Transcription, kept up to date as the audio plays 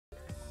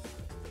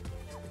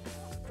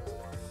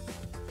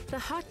The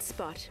Hot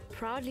Spot,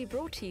 proudly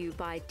brought to you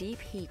by Deep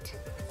Heat.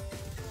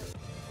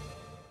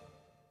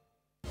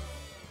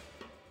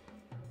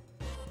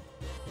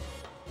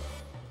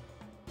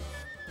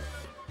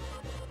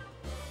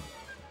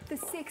 The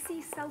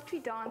sexy, sultry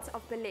dance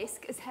of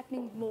burlesque is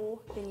happening more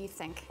than you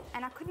think.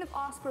 And I couldn't have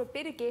asked for a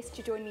better guest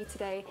to join me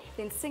today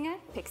than singer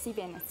Pixie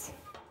Bennett.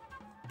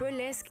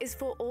 Burlesque is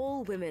for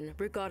all women,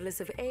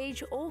 regardless of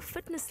age or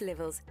fitness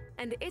levels,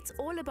 and it's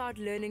all about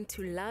learning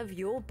to love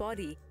your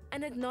body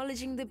and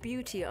acknowledging the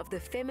beauty of the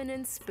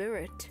feminine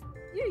spirit.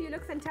 You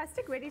look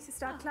fantastic, ready to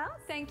start class?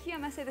 Thank you. I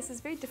must say this is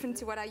very different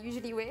to what I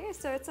usually wear,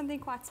 so it's something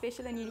quite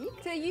special and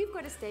unique. So you've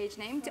got a stage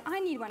name. Do I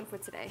need one for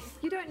today?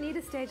 You don't need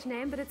a stage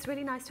name, but it's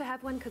really nice to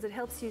have one because it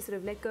helps you sort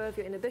of let go of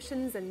your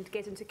inhibitions and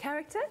get into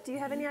character. Do you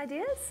have any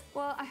ideas?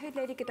 Well, I heard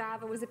Lady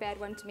Godiva was a bad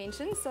one to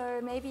mention, so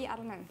maybe, I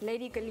don't know,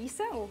 Lady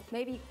Golisa or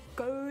maybe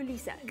Go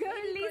Lisa. Go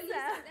Lisa!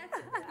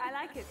 That's it. I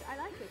like it, I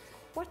like it.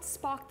 What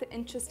sparked the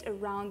interest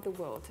around the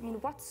world? I mean,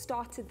 what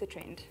started the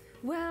trend?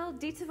 Well,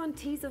 Dita Von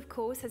Teese, of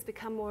course, has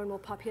become more and more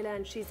popular,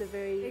 and she's a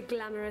very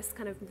glamorous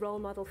kind of role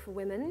model for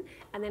women.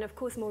 And then, of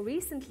course, more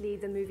recently,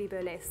 the movie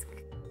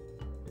Buresque.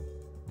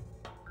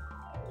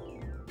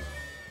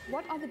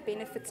 What are the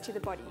benefits to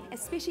the body,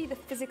 especially the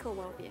physical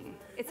well-being?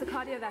 It's a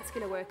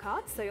cardiovascular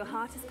workout, so your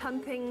heart is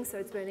pumping, so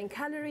it's burning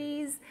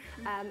calories.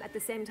 At the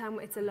same time,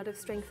 it's a lot of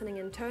strengthening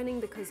and toning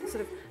because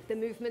sort of the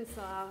movements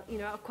are,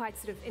 are quite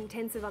sort of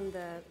intensive on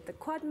the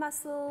quad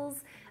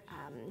muscles.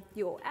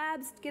 Your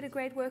abs get a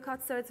great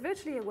workout, so it's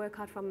virtually a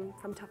workout from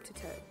top to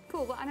toe.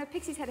 Cool. Well, I know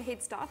Pixie's had a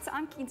head start, so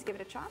I'm keen to give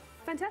it a try.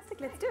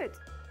 Fantastic. Let's do it.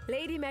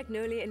 Lady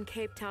Magnolia in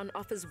Cape Town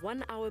offers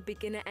 1-hour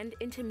beginner and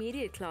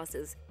intermediate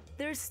classes.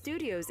 There are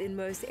studios in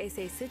most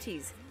SA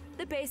cities.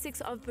 The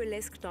basics of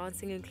burlesque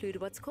dancing include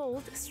what's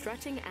called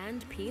strutting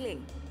and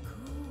peeling.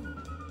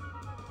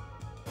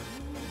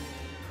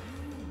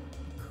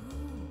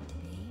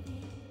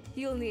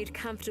 You'll need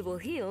comfortable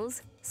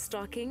heels,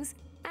 stockings,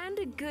 and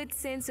a good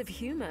sense of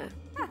humor.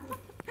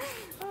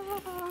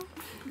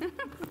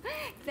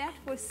 That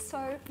was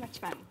so much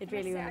fun. It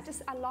really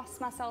was. I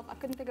lost myself. I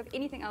couldn't think of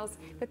anything else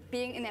but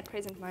being in that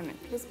present moment.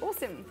 It was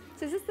awesome.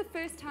 So is this the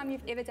first time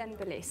you've ever done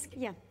burlesque?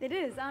 Yeah, it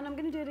is, and I'm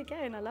going to do it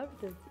again. I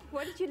loved it.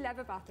 What did you love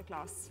about the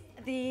class?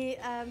 The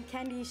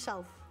candy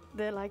shelf,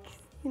 the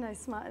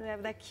smart,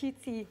 that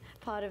cutesy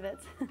part of it.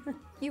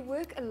 You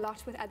work a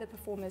lot with other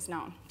performers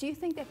now. Do you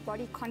think that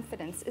body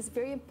confidence is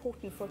very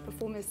important for a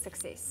performer's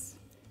success?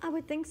 I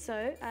would think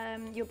so.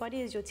 Your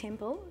body is your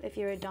temple. If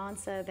you're a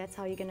dancer, that's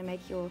how you're going to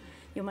make your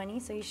money.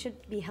 So you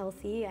should be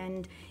healthy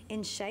and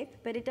in shape.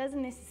 But it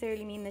doesn't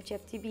necessarily mean that you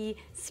have to be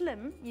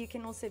slim. You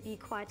can also be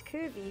quite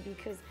curvy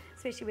because,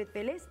 especially with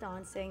burlesque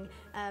dancing,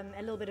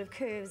 a little bit of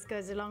curves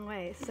goes a long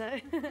way. So,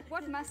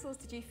 what muscles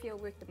did you feel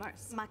worked the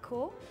most? My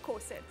core.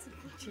 Corset.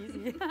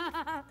 Cheesy.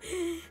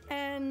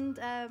 And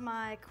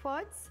my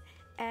quads.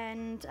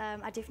 And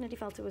I definitely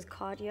felt it was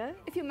cardio.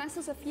 If your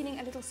muscles are feeling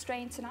a little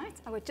strained tonight,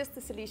 just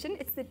the solution.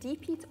 It's the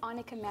Deep Heat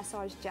Arnica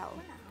Massage Gel.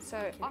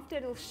 So after a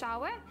little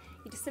shower,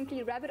 you just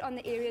simply rub it on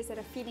the areas that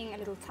are feeling a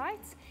little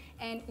tight,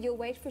 and you'll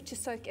wait for it to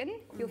soak in.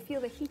 You'll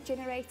feel the heat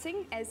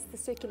generating as the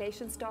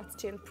circulation starts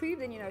to improve,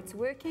 then you know it's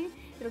working.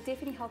 It'll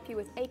definitely help you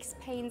with aches,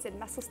 pains, and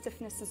muscle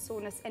stiffness and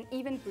soreness, and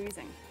even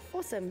bruising.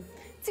 Awesome.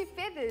 To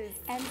feathers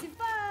and to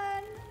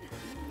fun!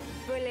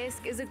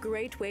 Burlesque is a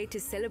great way to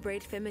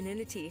celebrate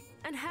femininity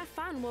and have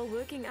fun while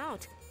working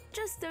out.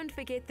 Just don't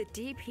forget the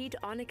Deep Heat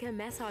Arnica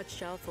Massage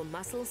Gel for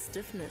muscle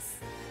stiffness.